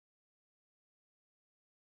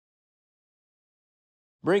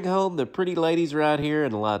Bring home the pretty ladies right here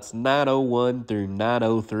in lots 901 through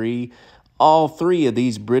 903. All three of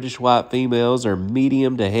these British white females are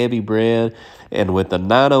medium to heavy bred, and with the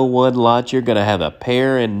 901 lot, you're going to have a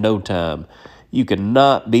pair in no time. You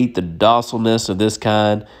cannot beat the docileness of this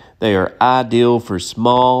kind. They are ideal for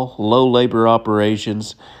small, low labor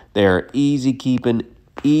operations. They are easy keeping,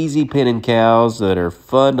 easy pinning cows that are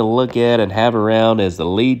fun to look at and have around as the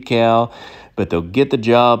lead cow, but they'll get the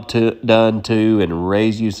job done too and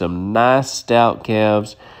raise you some nice stout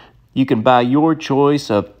calves. You can buy your choice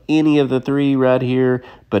of any of the three right here,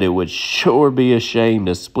 but it would sure be a shame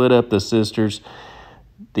to split up the sisters.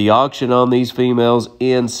 The auction on these females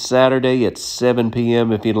ends Saturday at 7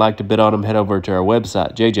 p.m. If you'd like to bid on them, head over to our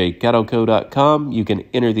website, jjcattleco.com. You can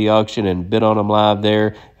enter the auction and bid on them live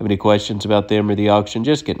there. Have any questions about them or the auction,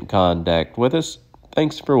 just get in contact with us.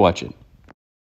 Thanks for watching.